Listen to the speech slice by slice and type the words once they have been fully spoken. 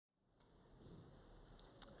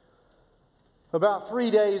About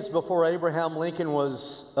 3 days before Abraham Lincoln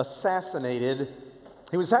was assassinated,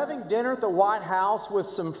 he was having dinner at the White House with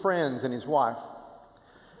some friends and his wife.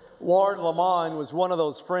 Ward Lamond was one of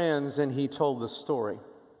those friends, and he told the story.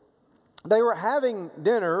 They were having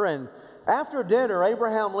dinner, and after dinner,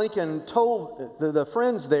 Abraham Lincoln told the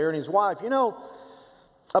friends there and his wife,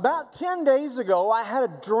 about 10 days ago, I had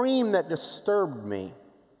a dream that disturbed me.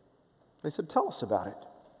 They said, tell us about it.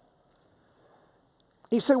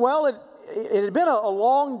 He said, well, it had been a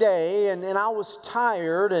long day, and I was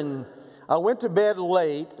tired, and I went to bed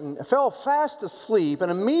late, and I fell fast asleep,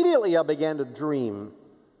 and immediately I began to dream.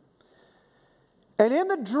 And in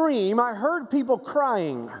the dream, I heard people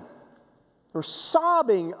crying or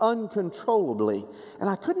sobbing uncontrollably, and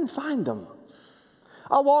I couldn't find them.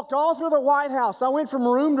 I walked all through the White House. I went from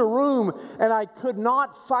room to room, and I could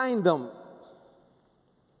not find them.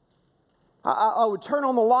 I would turn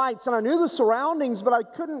on the lights, and I knew the surroundings, but I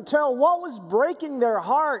couldn't tell what was breaking their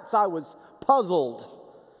hearts. I was puzzled.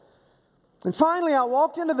 And finally, I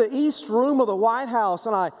walked into the east room of the White House,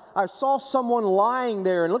 and I saw someone lying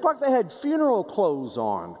there, and it looked like they had funeral clothes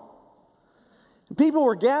on. People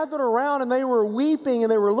were gathered around, and they were weeping,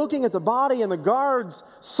 and they were looking at the body, and the guards,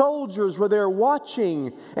 soldiers were there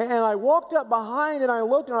watching. And I walked up behind, and I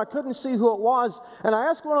looked, and I couldn't see who it was. And I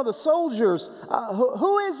asked one of the soldiers,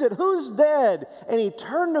 who is it? Who's dead? And he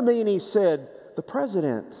turned to me, and he said, the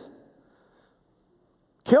president,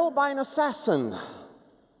 killed by an assassin.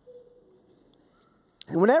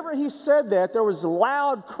 And whenever he said that, there was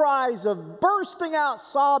loud cries of bursting out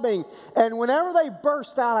sobbing. And whenever they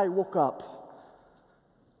burst out, I woke up.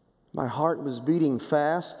 My heart was beating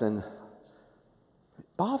fast, and it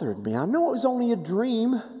bothered me. I know it was only a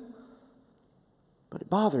dream, but it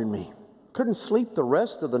bothered me. Couldn't sleep the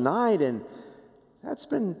rest of the night, and that's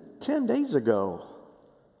been 10 days ago.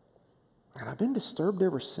 And I've been disturbed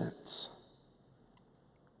ever since.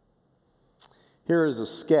 Here is a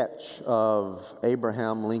sketch of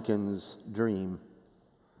Abraham Lincoln's dream.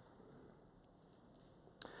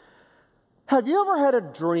 Have you ever had a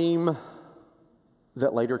dream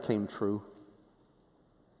that later came true?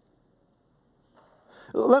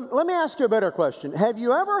 Let me ask you a better question. Have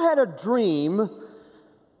you ever had a dream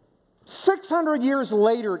 600 years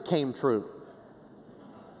later it came true?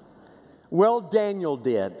 Well, Daniel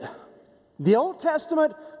did. The Old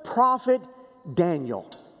Testament prophet Daniel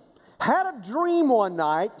had a dream one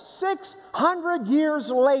night. 600 years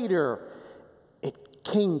later it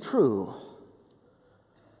came true.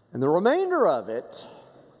 And the remainder of it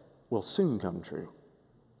will soon come true.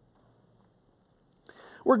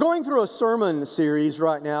 We're going through a sermon series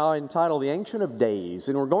right now entitled The Ancient of Days,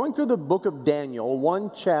 and we're going through the book of Daniel,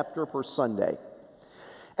 one chapter per Sunday.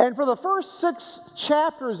 And for the first 6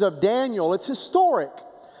 chapters of Daniel, it's historic.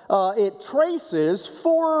 It traces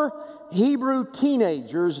 4 Hebrew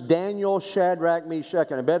teenagers, Daniel, Shadrach,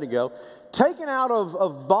 Meshach, and Abednego, taken out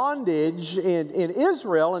of bondage in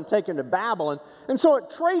Israel and taken to Babylon. And so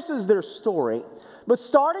it traces their story. But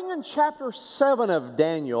starting in chapter 7 of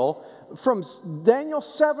Daniel, from Daniel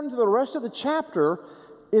 7 to the rest of the chapter,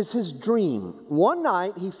 is his dream. One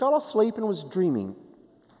night, he fell asleep and was dreaming.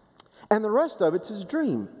 And the rest of it's his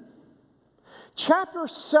dream. Chapter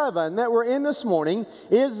 7 that we're in this morning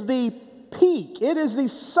is the peak. It is the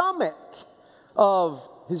summit of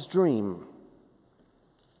his dream.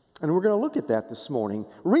 And we're going to look at that this morning.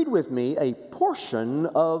 Read with me a portion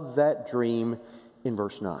of that dream in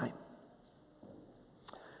verse 9.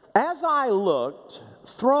 As I looked,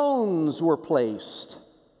 thrones were placed,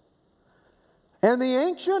 and the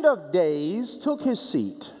Ancient of Days took his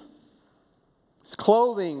seat. His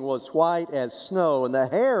clothing was white as snow, and the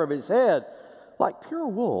hair of his head like pure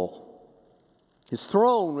wool. His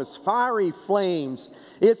throne was fiery flames.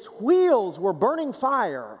 Its wheels were burning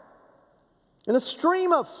fire. And a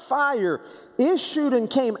stream of fire issued and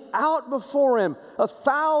came out before him.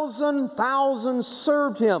 1,000,000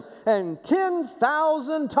 served him, and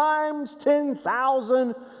 10,000 times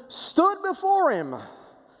 10,000 stood before him.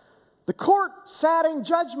 The court sat in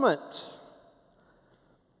judgment,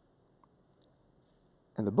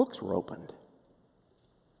 and the books were opened.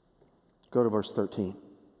 Go to verse 13.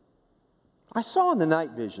 I saw in the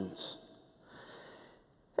night visions,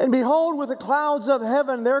 and behold, with the clouds of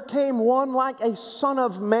heaven there came one like a son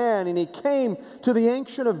of man, and he came to the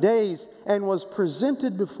Ancient of Days and was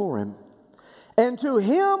presented before him. And to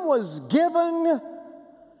him was given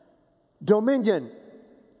dominion.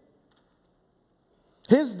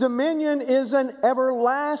 His dominion is an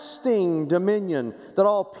everlasting dominion, that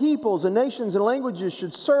all peoples and nations and languages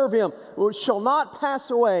should serve him, which shall not pass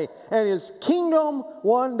away, and his kingdom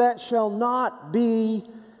one that shall not be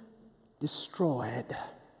destroyed.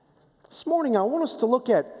 This morning, I want us to look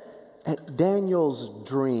at Daniel's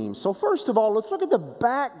dream. So first of all, let's look at the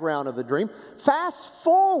background of the dream. Fast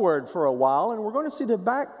forward for a while, and we're going to see the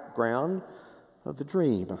background of the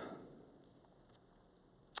dream. A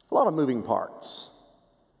lot of moving parts.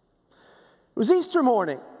 It was Easter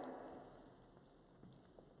morning.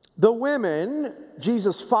 The women,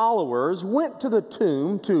 Jesus' followers, went to the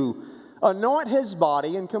tomb to anoint his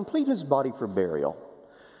body and complete his body for burial.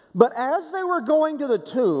 But as they were going to the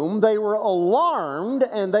tomb, they were alarmed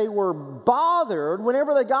and they were bothered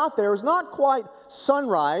whenever they got there. It was not quite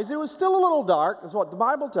sunrise. It was still a little dark, is what the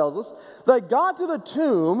Bible tells us. They got to the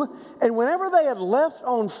tomb, and whenever they had left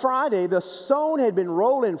on Friday, the stone had been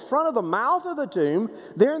rolled in front of the mouth of the tomb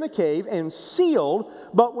there in the cave and sealed.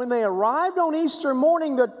 But when they arrived on Easter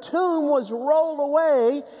morning, the tomb was rolled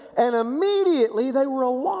away, and immediately they were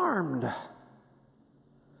alarmed.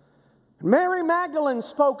 Mary Magdalene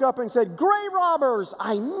spoke up and said, "Grave robbers,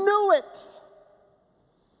 I knew it."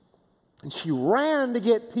 And she ran to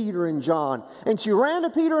get Peter and John. And she ran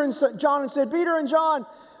to Peter and John and said, "Peter and John,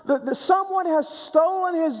 someone has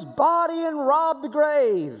stolen his body and robbed the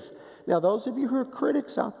grave." Now, those of you who are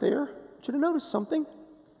critics out there, should have noticed something.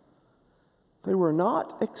 They were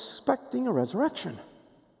not expecting a resurrection.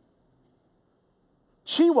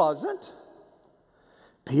 She wasn't.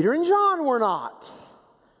 Peter and John were not.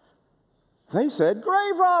 They said,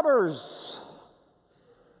 "Grave robbers."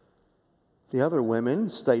 The other women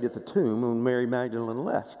stayed at the tomb when Mary Magdalene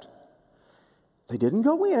left. They didn't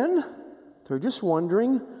go in. They're just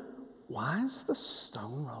wondering, why is the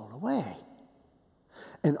stone rolled away?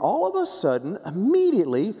 And all of a sudden,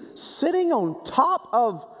 immediately, sitting on top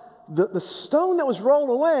of the stone that was rolled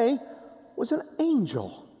away was an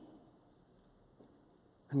angel.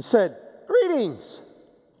 And said, "Greetings.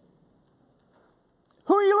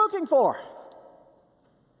 Who are you looking for?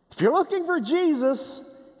 If you're looking for Jesus,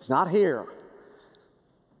 he's not here.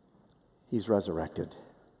 He's resurrected.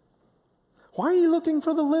 Why are you looking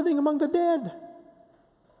for the living among the dead?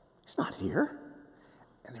 He's not here."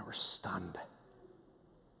 And they were stunned.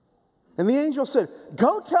 And the angel said,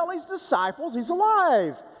 "Go tell his disciples he's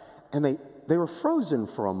alive." And they were frozen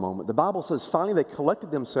for a moment. The Bible says finally they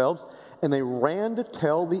collected themselves and they ran to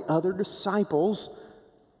tell the other disciples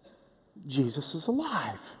Jesus is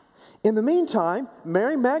alive. In the meantime,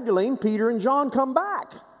 Mary Magdalene, Peter, and John come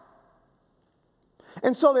back.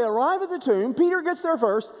 And so they arrive at the tomb. Peter gets there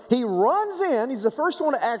first. He runs in. He's the first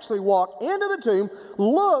one to actually walk into the tomb,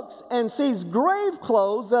 looks and sees grave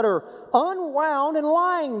clothes that are unwound and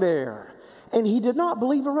lying there. And he did not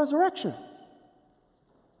believe a resurrection.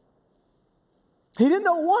 He didn't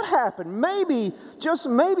know what happened. Maybe, just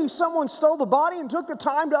maybe, someone stole the body and took the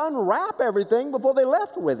time to unwrap everything before they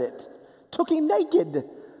left with it. Took him naked.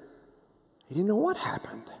 He didn't know what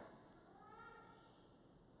happened.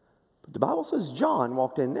 But the Bible says John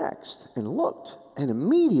walked in next and looked. And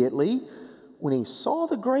immediately, when he saw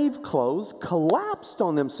the grave clothes collapsed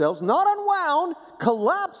on themselves, not unwound,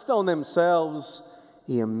 collapsed on themselves,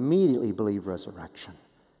 he immediately believed resurrection.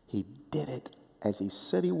 He did it as he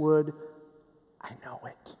said he would. I know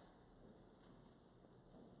it.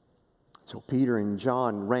 So Peter and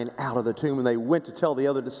John ran out of the tomb and they went to tell the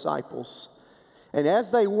other disciples. And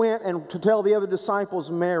as they went and to tell the other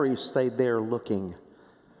disciples, Mary stayed there looking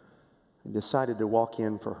and decided to walk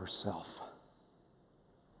in for herself.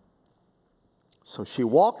 So she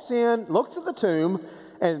walks in, looks at the tomb,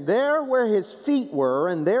 and there where his feet were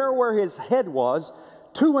and there where his head was,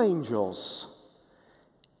 two angels.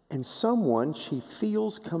 And someone she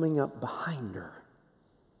feels coming up behind her.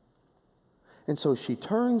 And so she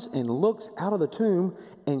turns and looks out of the tomb,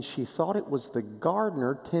 and she thought it was the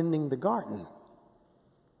gardener tending the garden.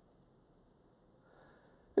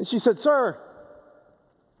 And she said, "Sir,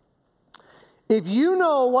 if you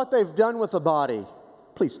know what they've done with the body,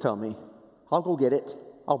 please tell me. I'll go get it.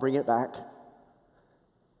 I'll bring it back.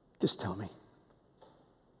 Just tell me."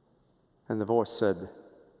 And the voice said,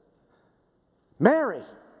 "Mary."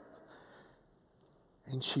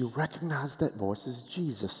 And she recognized that voice as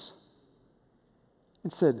Jesus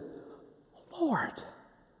and said, "Lord."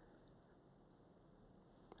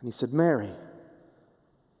 And he said, "Mary,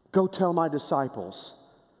 go tell my disciples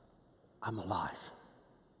I'm alive."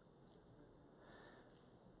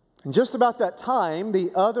 And just about that time,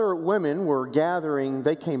 the other women were gathering.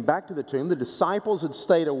 They came back to the tomb. The disciples had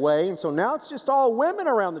stayed away. And so now it's just all women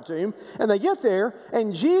around the tomb. And they get there,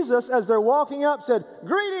 and Jesus, as they're walking up, said,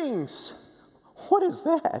 "Greetings." What is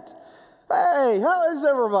that? "Hey, how is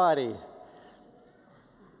everybody?"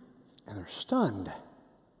 And they're stunned. And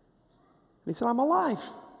he said, "I'm alive.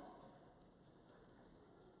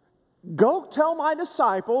 Go tell my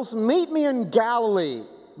disciples, meet me in Galilee.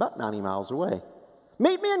 about 90 miles away.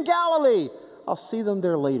 Meet me in Galilee. I'll see them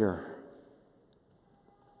there later.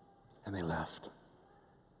 And they left.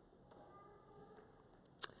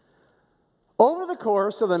 Over the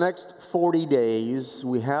course of the next 40 days,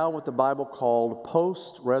 we have what the Bible called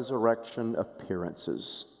post-resurrection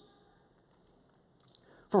appearances.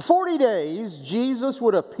 For 40 days, Jesus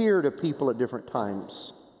would appear to people at different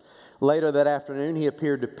times. Later that afternoon, he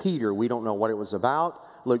appeared to Peter. We don't know what it was about.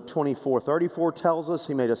 Luke 24:34 tells us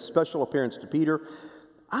he made a special appearance to Peter.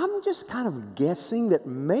 I'm just kind of guessing that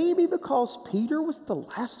maybe because Peter was the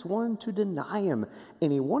last one to deny him,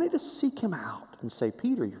 and he wanted to seek him out and say,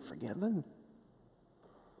 Peter, you're forgiven.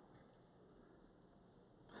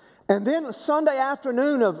 And then Sunday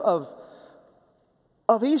afternoon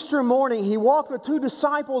of Easter morning, he walked with 2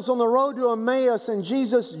 disciples on the road to Emmaus, and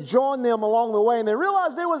Jesus joined them along the way. And they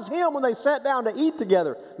realized it was him when they sat down to eat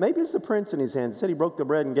together. Maybe it's the prince in his hand. He said he broke the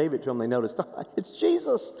bread and gave it to them. They noticed, oh, it's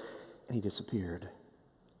Jesus. And he disappeared.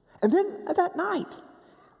 And then that night,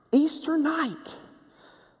 Easter night,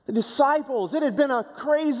 the disciples, it had been a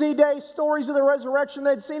crazy day, stories of the resurrection.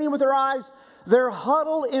 They'd seen him with their eyes. They're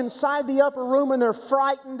huddled inside the upper room and they're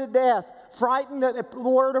frightened to death. Frightened that the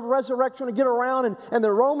word of resurrection will get around and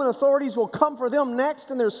the Roman authorities will come for them next,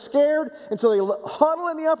 and they're scared. And so they huddle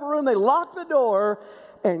in the upper room, they lock the door,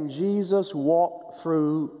 and Jesus walked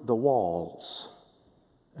through the walls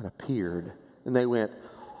and appeared. And they went,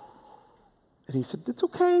 and he said, it's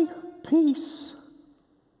okay, peace.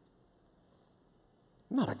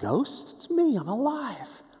 I'm not a ghost, it's me, I'm alive.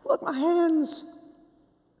 Look, my hands,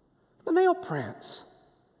 the nail prints.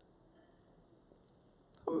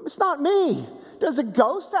 It's not me. Does a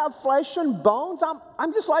ghost have flesh and bones?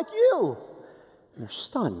 I'm just like you. And they're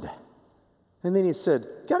stunned. And then he said,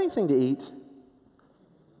 got anything to eat?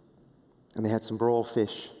 And they had some broiled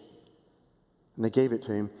fish. And they gave it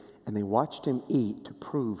to him. And they watched him eat to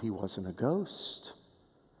prove he wasn't a ghost.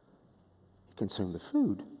 He consumed the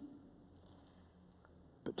food.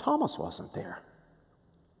 But Thomas wasn't there.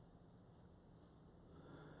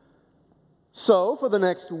 So, for the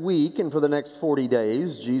next week and for the next 40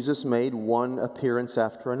 days, Jesus made one appearance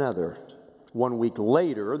after another. 1 week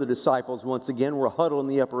later, the disciples once again were huddled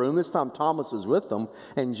in the upper room. This time Thomas was with them,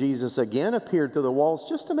 and Jesus again appeared through the walls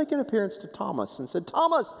just to make an appearance to Thomas and said,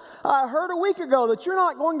 Thomas, I heard a week ago that you're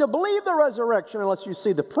not going to believe the resurrection unless you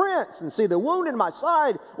see the prints and see the wound in my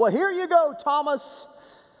side. Well, here you go, Thomas.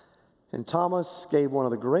 And Thomas gave one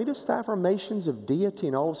of the greatest affirmations of deity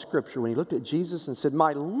in all of Scripture when he looked at Jesus and said,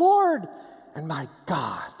 my Lord and my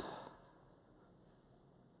God.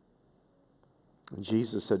 And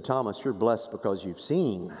Jesus said, Thomas, you're blessed because you've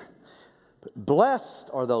seen. But blessed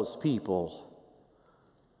are those people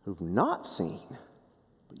who've not seen,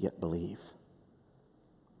 but yet believe.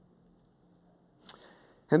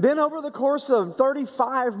 And then over the course of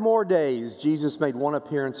 35 more days, Jesus made one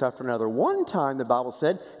appearance after another. One time, the Bible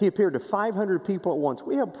said, he appeared to 500 people at once.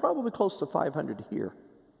 We have probably close to 500 here.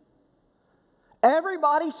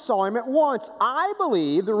 Everybody saw him at once. I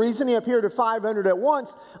believe the reason he appeared to 500 at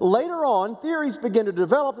once, later on, theories began to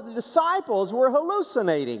develop that the disciples were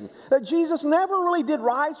hallucinating, that Jesus never really did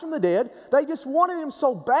rise from the dead. They just wanted him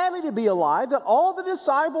so badly to be alive that all the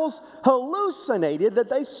disciples hallucinated that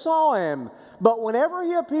they saw him. But whenever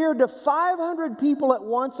he appeared to 500 people at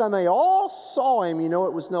once and they all saw him, you know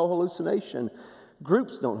it was no hallucination.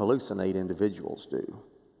 Groups don't hallucinate, individuals do.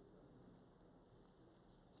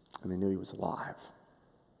 And they knew he was alive.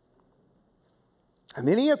 And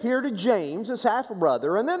then he appeared to James, his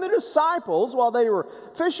half-brother, and then the disciples while they were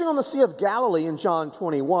fishing on the Sea of Galilee in John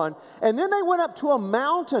 21. And then they went up to a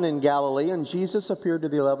mountain in Galilee, and Jesus appeared to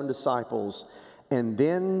the 11 disciples. And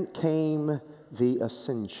then came the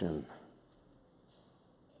ascension.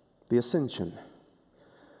 The ascension.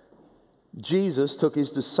 Jesus took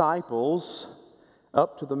his disciples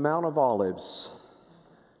up to the Mount of Olives,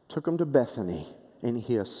 took them to Bethany, and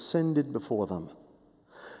he ascended before them.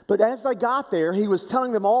 But as they got there, he was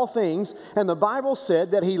telling them all things, and the Bible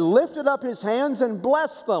said that he lifted up his hands and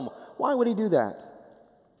blessed them. Why would he do that?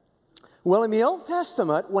 Well, in the Old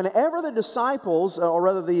Testament, whenever the disciples, or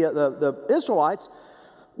rather the Israelites,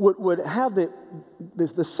 would have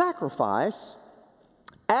the sacrifice,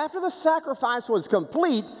 after the sacrifice was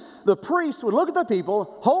complete, the priest would look at the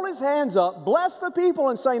people, hold his hands up, bless the people,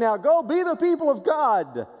 and say, now go be the people of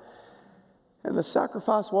God. And the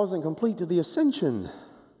sacrifice wasn't complete to the ascension.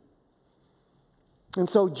 And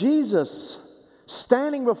so Jesus,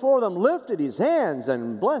 standing before them, lifted his hands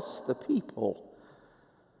and blessed the people.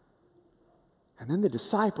 And then the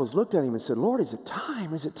disciples looked at him and said, Lord, is it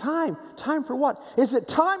time? Is it time? Time for what? Is it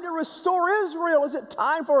time to restore Israel? Is it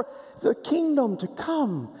time for the kingdom to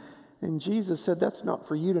come? And Jesus said, that's not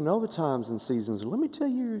for you to know the times and seasons. Let me tell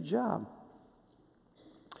you your job.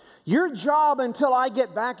 Your job until I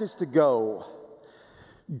get back is to go.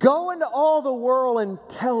 Go into all the world and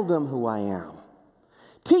tell them who I am.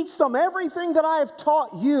 Teach them everything that I have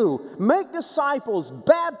taught you. Make disciples,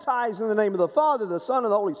 baptize in the name of the Father, the Son,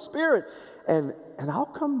 and the Holy Spirit. And I'll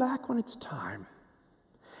come back when it's time.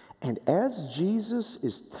 And as Jesus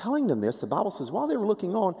is telling them this, the Bible says, while they were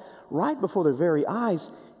looking on, right before their very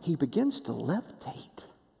eyes, he begins to levitate.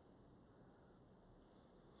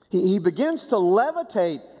 He begins to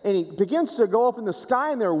levitate, and he begins to go up in the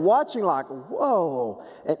sky, and they're watching like, whoa.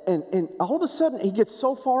 And all of a sudden, he gets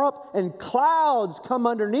so far up, and clouds come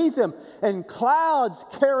underneath him, and clouds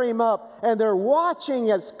carry him up. And they're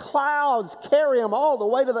watching as clouds carry him all the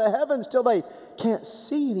way to the heavens till they can't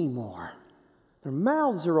see anymore. Their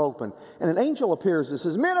mouths are open. And an angel appears and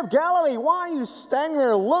says, Men of Galilee, why are you standing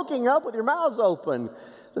there looking up with your mouths open?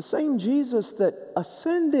 The same Jesus that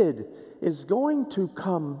ascended is going to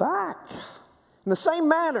come back in the same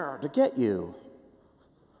manner to get you.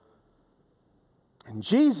 And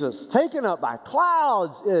Jesus, taken up by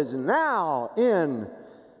clouds, is now in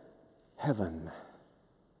heaven.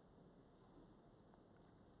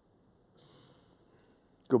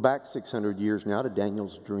 Go back 600 years now to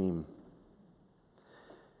Daniel's dream.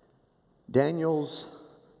 Daniel's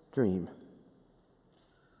dream.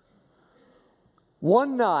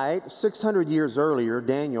 One night, 600 years earlier,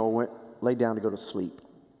 Daniel lay down to go to sleep.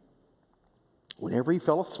 Whenever he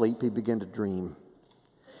fell asleep, he began to dream.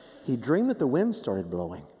 He dreamed that the wind started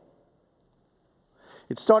blowing.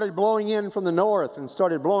 It started blowing in from the north and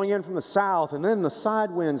started blowing in from the south, and then the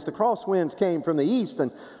side winds, the cross winds came from the east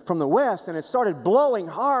and from the west, and it started blowing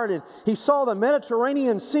hard, and he saw the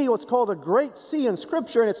Mediterranean Sea, what's called the Great Sea in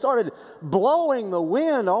Scripture, and it started blowing the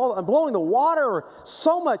wind, blowing the water,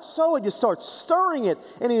 so much so it just starts stirring it,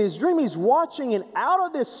 and in his dream he's watching, and out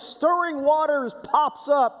of this stirring waters pops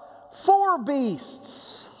up 4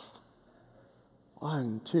 beasts.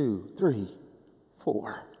 1, 2, 3,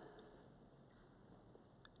 4.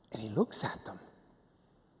 And he looks at them.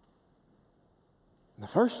 And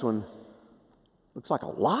the first one looks like a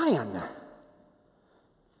lion.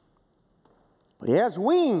 But he has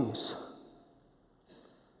wings.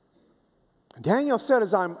 And Daniel said,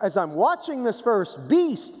 as I'm watching this first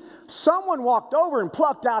beast, someone walked over and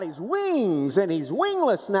plucked out his wings, and he's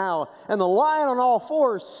wingless now. And the lion on all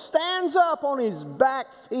fours stands up on his back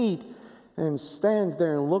feet and stands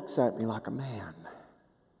there and looks at me like a man.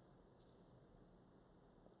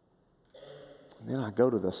 And then I go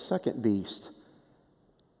to the second beast,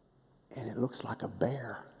 and it looks like a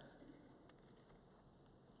bear.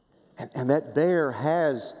 And that bear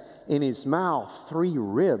has in his mouth 3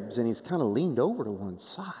 ribs, and he's kind of leaned over to one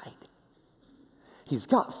side. He's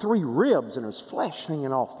got 3 ribs, and there's flesh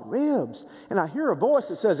hanging off the ribs. And I hear a voice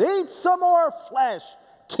that says, Eat some more flesh.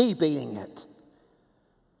 Keep eating it.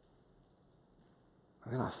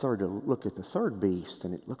 And then I started to look at the third beast,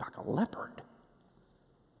 and it looked like a leopard.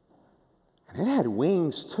 And it had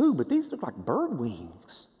wings too, but these looked like bird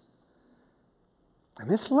wings. And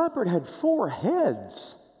this leopard had 4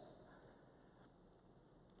 heads.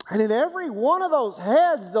 And in every one of those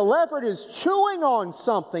heads, the leopard is chewing on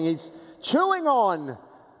something. He's chewing on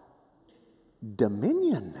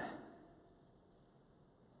dominion.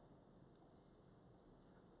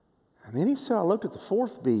 And then he said, I looked at the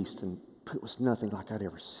 4th beast, and it was nothing like I'd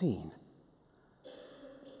ever seen.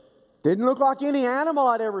 Didn't look like any animal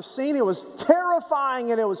I'd ever seen. It was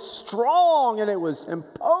terrifying, and it was strong, and it was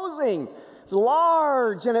imposing. It was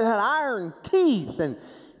large, and it had iron teeth and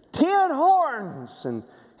 10 horns. And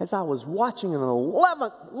as I was watching, an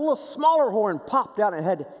 11th, little smaller horn popped out, and it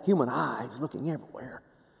had human eyes looking everywhere.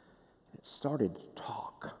 It started to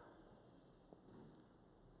talk.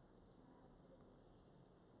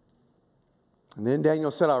 And then Daniel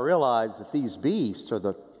said, I realized that these beasts are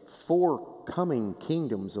the 4 coming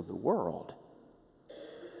kingdoms of the world.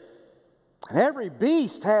 And every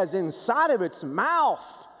beast has inside of its mouth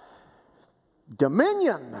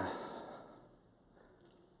dominion.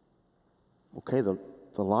 Okay, the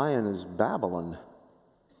lion is Babylon.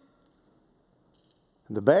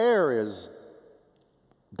 And the bear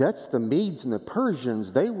that's the Medes and the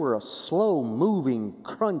Persians. They were a slow-moving,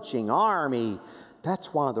 crunching army.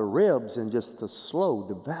 That's why the ribs and just the slow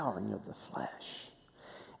devouring of the flesh.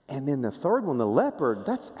 And then the third one, the leopard,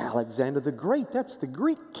 that's Alexander the Great. That's the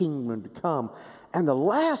Greek kingdom to come. And the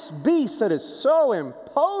last beast that is so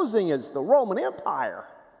imposing is the Roman Empire.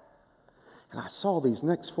 And I saw these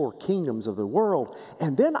next 4 kingdoms of the world.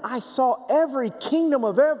 And then I saw every kingdom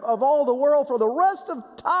of all the world for the rest of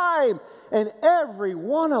time. And every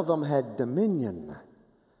one of them had dominion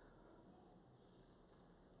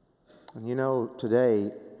And you know,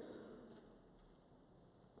 today,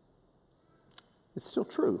 it's still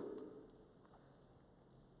true.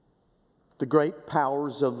 The great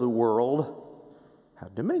powers of the world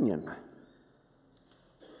have dominion.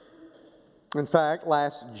 In fact,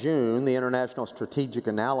 last June, the International Strategic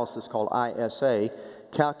Analysis, called ISA,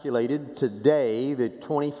 calculated today the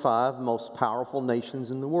 25 most powerful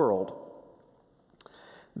nations in the world.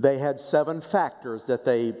 They had 7 factors that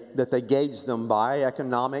they gauged them by: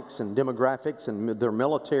 economics and demographics and their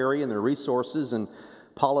military and their resources and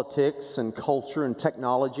politics and culture and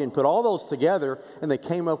technology, and put all those together, and they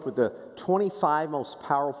came up with the 25 most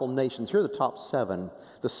powerful nations. Here are the top 7.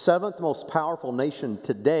 The 7th most powerful nation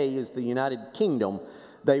today is the United Kingdom.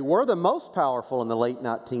 They were the most powerful in the late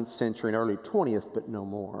 19th century and early 20th, but no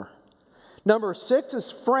more. Number 6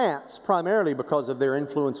 is France, primarily because of their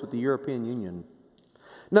influence with the European Union.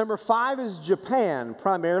 Number 5 is Japan,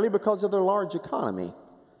 primarily because of their large economy.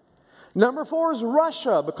 Number 4 is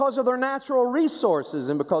Russia, because of their natural resources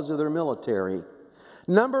and because of their military.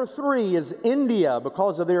 Number 3 is India,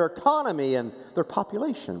 because of their economy and their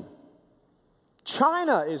population.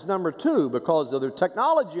 China is number 2 because of their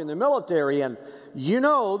technology and their military. And you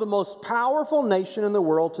know, the most powerful nation in the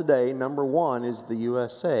world today, number 1, is the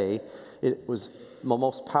USA. It was the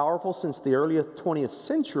most powerful since the early 20th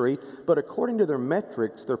century, but according to their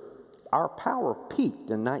metrics, our power peaked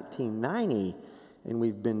in 1990, and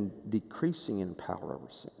we've been decreasing in power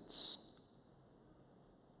ever since.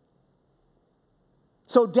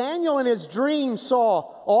 So Daniel in his dream saw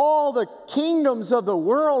all the kingdoms of the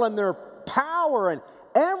world and their power, and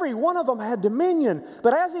every one of them had dominion.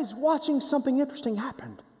 But as he's watching, something interesting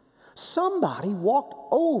happened. Somebody walked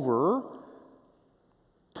over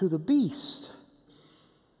to the beast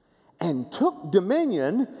and took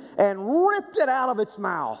dominion and ripped it out of its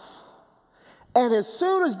mouth. And as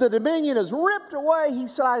soon as the dominion is ripped away, he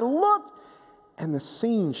said, I looked, and the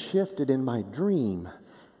scene shifted in my dream.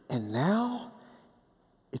 And now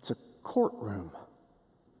it's a courtroom.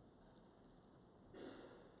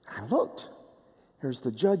 I looked. There's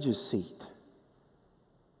the judge's seat.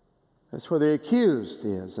 That's where the accused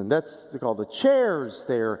is. And that's called the chairs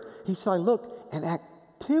there. He said, I looked, and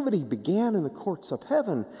activity began in the courts of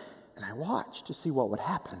heaven. And I watched to see what would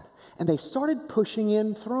happen. And they started pushing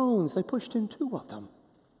in thrones. They pushed in 2 of them.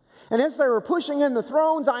 And as they were pushing in the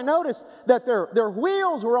thrones, I noticed that their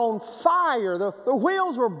wheels were on fire. The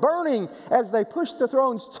wheels were burning as they pushed the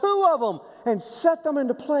thrones, 2 of them, and set them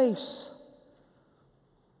into place.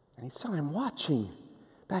 And he said, I'm watching.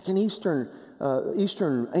 Back in Eastern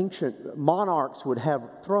ancient monarchs would have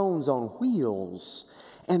thrones on wheels.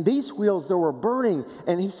 And these wheels, they were burning.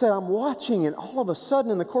 And he said, I'm watching. And all of a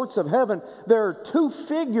sudden, in the courts of heaven, there are 2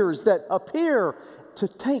 figures that appear to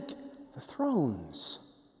take the thrones.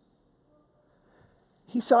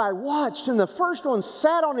 He said, I watched, and the first one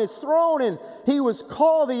sat on his throne, and he was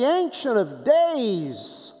called the Ancient of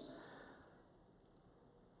Days.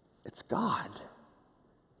 It's God.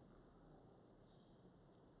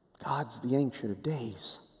 God's the Ancient of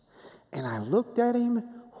Days. And I looked at him.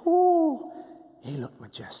 Whoo! He looked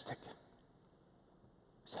majestic.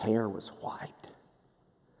 His hair was white.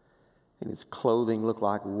 And his clothing looked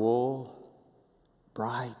like wool,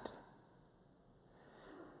 bright.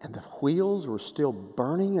 And the wheels were still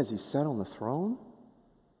burning as he sat on the throne.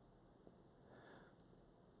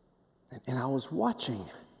 And I was watching.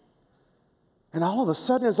 And all of a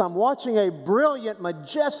sudden, as I'm watching a brilliant,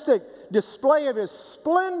 majestic display of his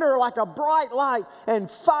splendor like a bright light, and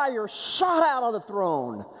fire shot out of the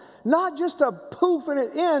throne. Not just a poof and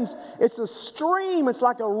it ends. It's a stream. It's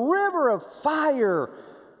like a river of fire,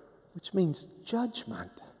 which means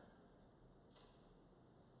judgment.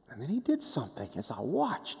 And then he did something as I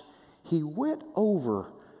watched. He went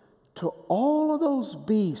over to all of those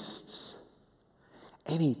beasts,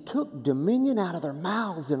 and he took dominion out of their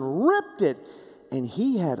mouths and ripped it. And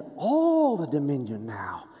he had all the dominion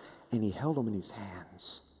now, and he held them in his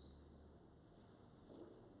hands.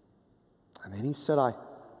 And then he said,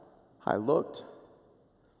 I looked,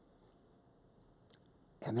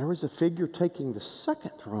 and there was a figure taking the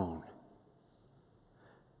 2nd throne.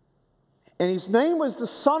 And his name was the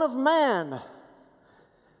Son of Man.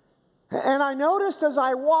 And I noticed as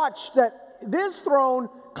I watched that this throne,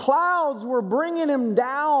 clouds were bringing him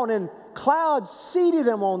down, and clouds seated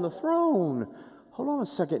him on the throne. Hold on a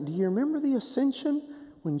second. Do you remember the ascension?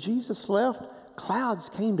 When Jesus left, clouds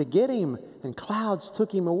came to get him, and clouds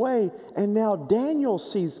took him away. And now Daniel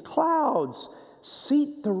sees clouds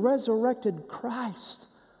seat the resurrected Christ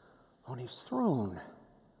on his throne.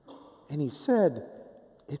 And he said,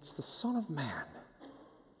 it's the Son of Man.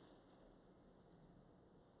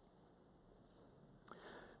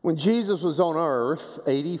 When Jesus was on earth,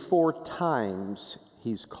 84 times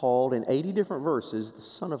he's called in 80 different verses the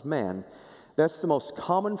Son of Man. That's the most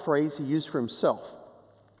common phrase he used for himself.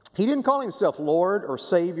 He didn't call himself Lord or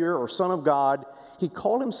Savior or Son of God. He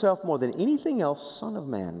called himself more than anything else, Son of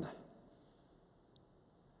Man.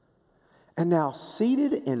 And now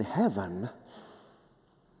seated in heaven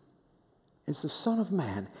is the Son of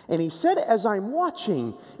Man. And he said, as I'm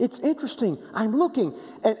watching, it's interesting, I'm looking,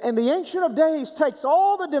 and the Ancient of Days takes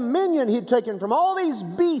all the dominion he'd taken from all these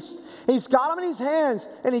beasts, he's got them in his hands,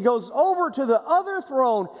 and he goes over to the other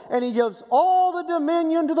throne, and he gives all the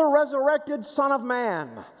dominion to the resurrected Son of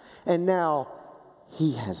Man. And now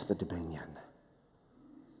he has the dominion.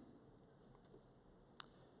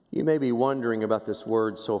 You may be wondering about this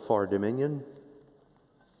word so far, dominion.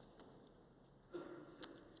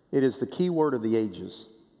 It is the key word of the ages.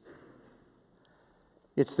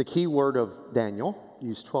 It's the key word of Daniel,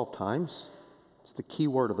 used 12 times. It's the key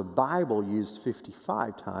word of the Bible, used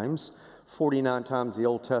 55 times, 49 times in the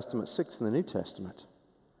Old Testament, 6 in the New Testament.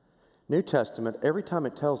 New Testament, every time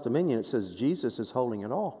it tells dominion, it says Jesus is holding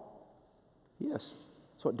it all. Yes,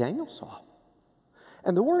 that's what Daniel saw.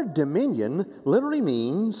 And the word dominion literally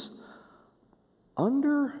means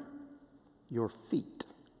under your feet.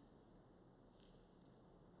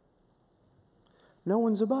 No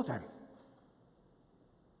one's above him.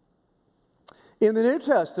 In the New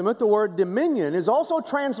Testament, the word dominion is also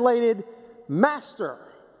translated master.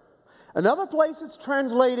 Another place it's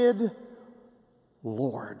translated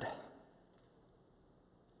Lord.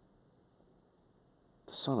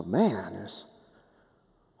 The Son of Man is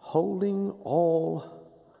holding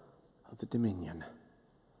all of the dominion.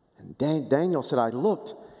 And Daniel said, I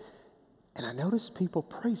looked and I noticed people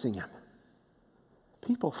praising him.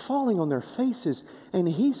 People falling on their faces, and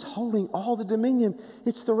he's holding all the dominion.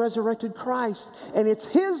 It's the resurrected Christ, and it's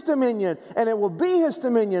his dominion, and it will be his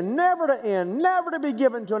dominion, never to end, never to be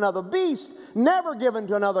given to another beast, never given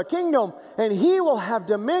to another kingdom, and he will have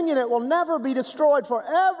dominion. It will never be destroyed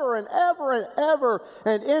forever and ever and ever.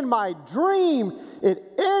 And in my dream, it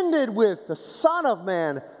ended with the Son of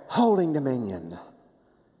Man holding dominion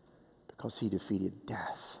because he defeated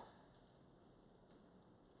death.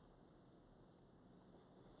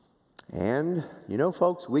 And, you know,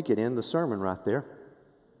 folks, we could end the sermon right there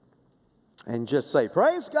and just say,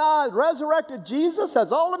 praise God, resurrected Jesus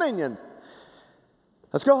has all dominion.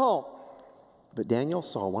 Let's go home. But Daniel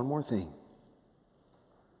saw one more thing.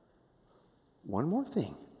 One more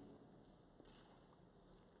thing.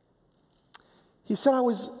 He said, I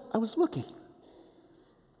was looking.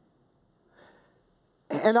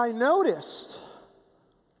 And I noticed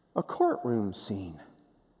a courtroom scene.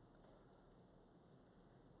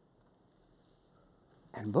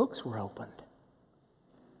 And books were opened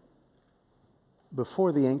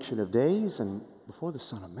before the Ancient of Days and before the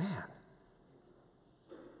Son of Man.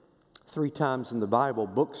 3 times in the Bible,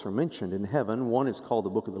 books are mentioned in heaven. One is called the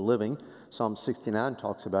Book of the Living. Psalm 69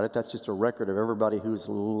 talks about it. That's just a record of everybody who's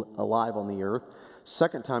alive on the earth.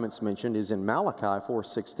 Second time it's mentioned is in Malachi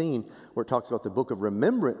 4:16, where it talks about the Book of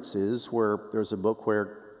Remembrances, where there's a book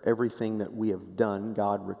where everything that we have done,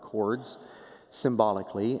 God records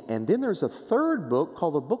symbolically. And then there's a third book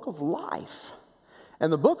called the Book of Life. And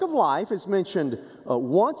the Book of Life is mentioned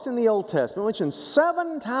once in the Old Testament, mentioned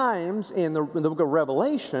 7 times in the book of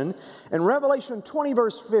Revelation. And Revelation 20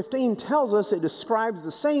 verse 15 tells us, it describes the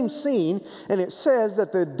same scene, and it says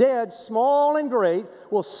that the dead, small and great,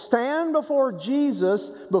 will stand before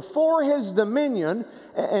Jesus, before his dominion,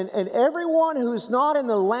 and everyone who's not in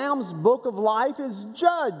the Lamb's Book of Life is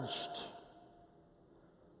judged.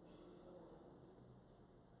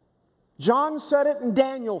 John said it and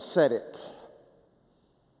Daniel said it.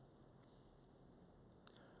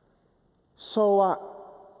 So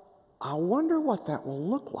I wonder what that will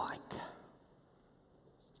look like.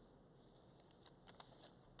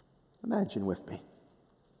 Imagine with me.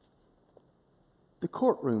 The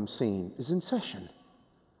courtroom scene is in session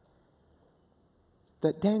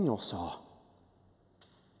that Daniel saw.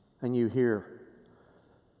 And you hear,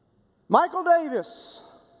 Michael Davis.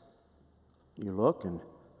 You look, and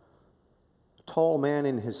a tall man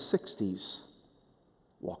in his 60s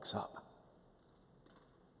walks up.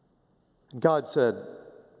 And God said,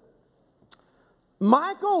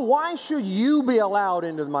 Michael, why should you be allowed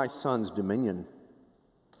into my son's dominion?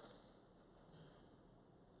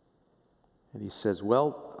 And he says,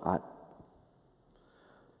 well,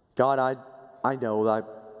 God, I know that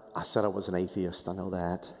I said I was an atheist. I know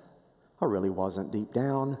that. I really wasn't deep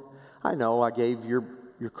down. I know I gave your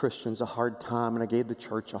Christians a hard time, and I gave the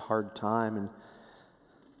church a hard time, and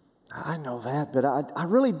I know that, but I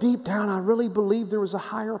really deep down, I really believe there was a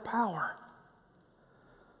higher power.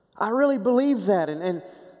 I really believe that. And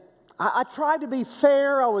I tried to be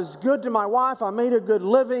fair. I was good to my wife. I made a good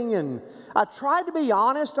living. And I tried to be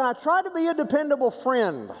honest. And I tried to be a dependable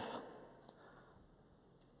friend.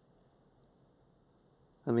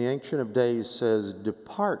 And the Ancient of Days says,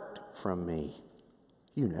 "Depart from me.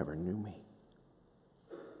 You never knew me."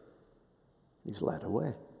 He's led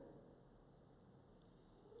away.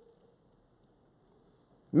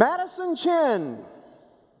 Madison Chen,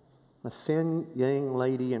 a thin young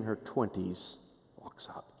lady in her 20s, walks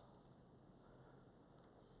up.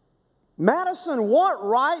 "Madison, what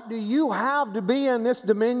right do you have to be in this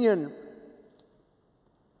dominion?"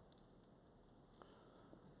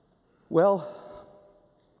 Well,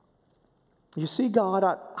 you see, God,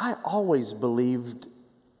 I always believed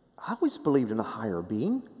in a higher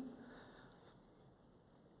being.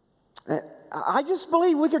 I just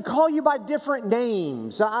believed we could call you by different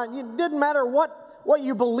names. It didn't matter what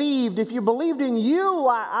you believed. If you believed in you,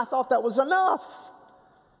 I thought that was enough.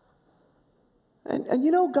 And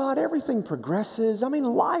you know, God, everything progresses. I mean,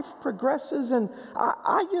 life progresses, and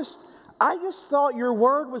I just thought your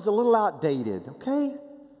word was a little outdated, okay?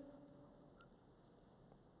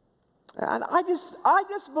 And I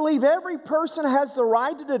just believe every person has the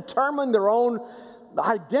right to determine their own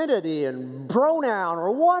identity and pronoun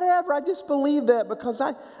or whatever. I just believe that because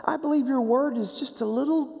I believe your word is just a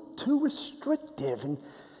little too restrictive. And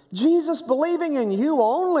Jesus believing in you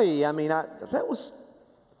only, I mean, that was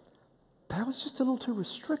just a little too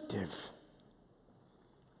restrictive.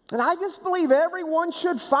 And I just believe everyone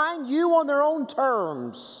should find you on their own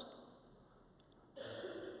terms.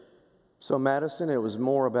 So, Madison, it was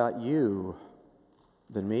more about you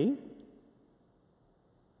than me?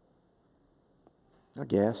 I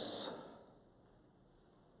guess.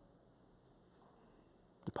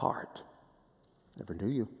 Depart. Never knew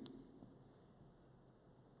you.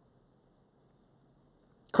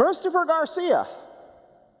 Christopher Garcia,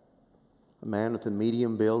 a man with a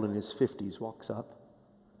medium build in his 50s, walks up.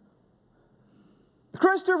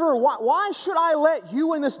 "Christopher, why should I let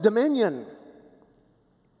you in this dominion?"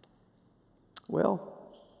 Well,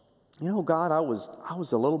 you know, God, I was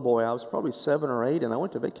a little boy. I was probably 7 or 8, and I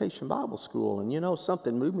went to Vacation Bible School. And, you know,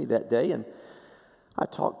 something moved me that day. And I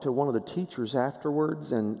talked to one of the teachers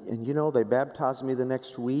afterwards, and you know, they baptized me the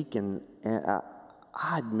next week. And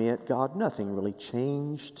I admit, God, nothing really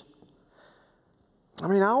changed. I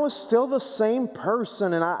mean, I was still the same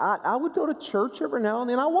person, and I would go to church every now and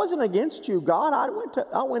then. I wasn't against you, God.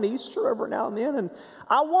 I went Easter every now and then, and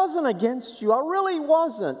I wasn't against you. I really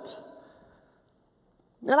wasn't.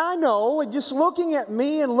 And I know, just looking at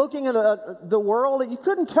me and looking at the world, you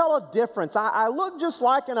couldn't tell a difference. I look just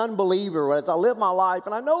like an unbeliever as I live my life,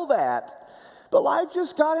 and I know that. But life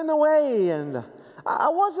just got in the way, and I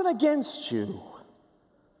wasn't against you.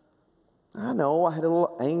 I know I had a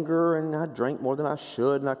little anger, and I drank more than I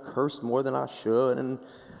should, and I cursed more than I should, and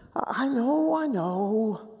I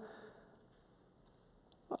know.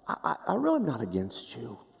 I really am not against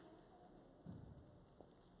you.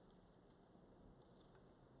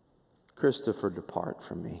 Christopher, depart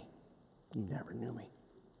from me. You never knew me.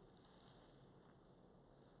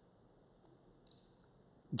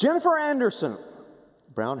 Jennifer Anderson,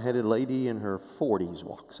 brown-headed lady in her 40s,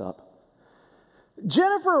 walks up.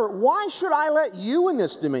 "Jennifer, why should I let you in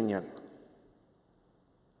this dominion?"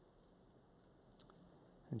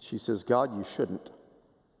 And she says, "God, you shouldn't.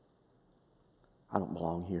 I don't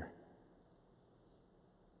belong here.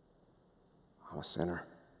 I'm a sinner.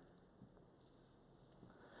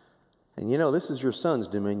 And you know, this is your son's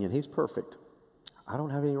dominion. He's perfect. I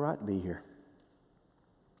don't have any right to be here.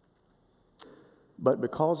 But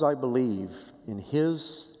because I believe in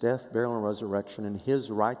his death, burial, and resurrection, and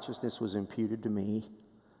his righteousness was imputed to me,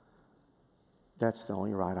 that's the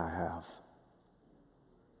only right I have.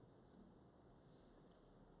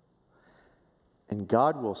 And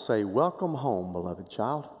God will say, "Welcome home, beloved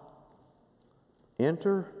child.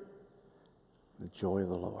 Enter the joy of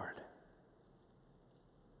the Lord."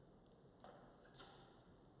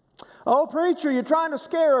 "Oh, preacher, you're trying to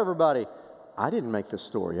scare everybody." I didn't make this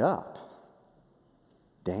story up.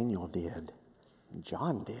 Daniel did, and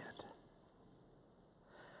John did.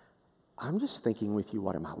 I'm just thinking with you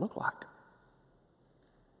what it might look like.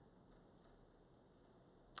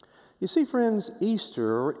 You see, friends,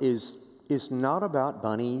 Easter is not about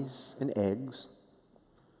bunnies and eggs,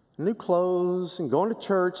 new clothes, and going to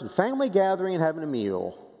church, and family gathering, and having a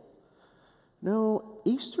meal. No,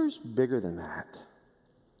 Easter's bigger than that.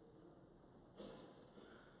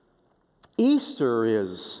 Easter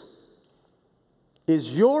is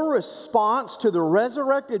your response to the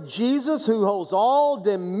resurrected Jesus who holds all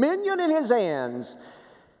dominion in his hands.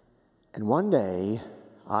 And one day,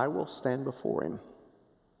 I will stand before him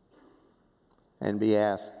and be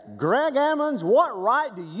asked, Greg Ammons, what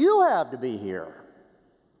right do you have to be here?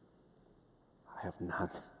 I have none.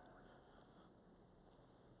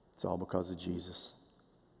 It's all because of Jesus.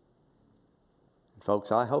 And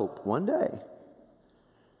folks, I hope one day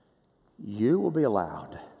you will be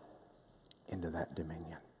allowed into that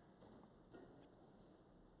dominion.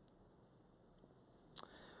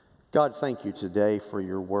 God, thank you today for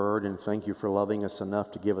your word, and thank you for loving us enough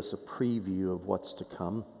to give us a preview of what's to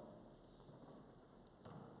come.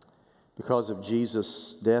 Because of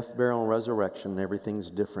Jesus' death, burial, and resurrection, everything's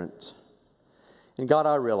different. And God,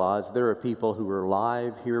 I realize there are people who are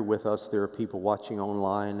live here with us. There are people watching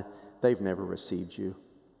online. They've never received you.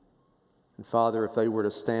 And Father, if they were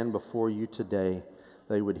to stand before you today,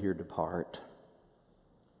 they would hear depart.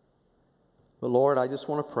 But Lord, I just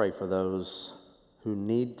want to pray for those who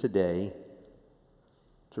need today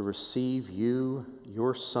to receive you,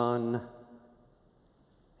 your Son,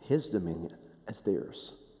 his dominion as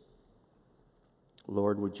theirs.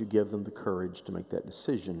 Lord, would you give them the courage to make that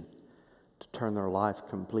decision, to turn their life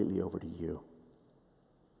completely over to you.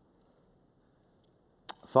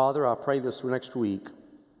 Father, I pray this next week,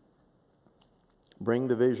 bring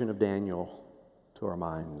the vision of Daniel to our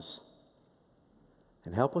minds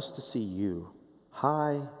and help us to see you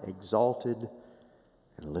high, exalted,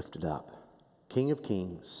 and lifted up, King of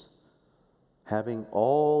kings, having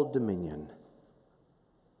all dominion.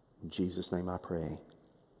 In Jesus' name I pray.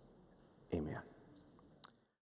 Amen.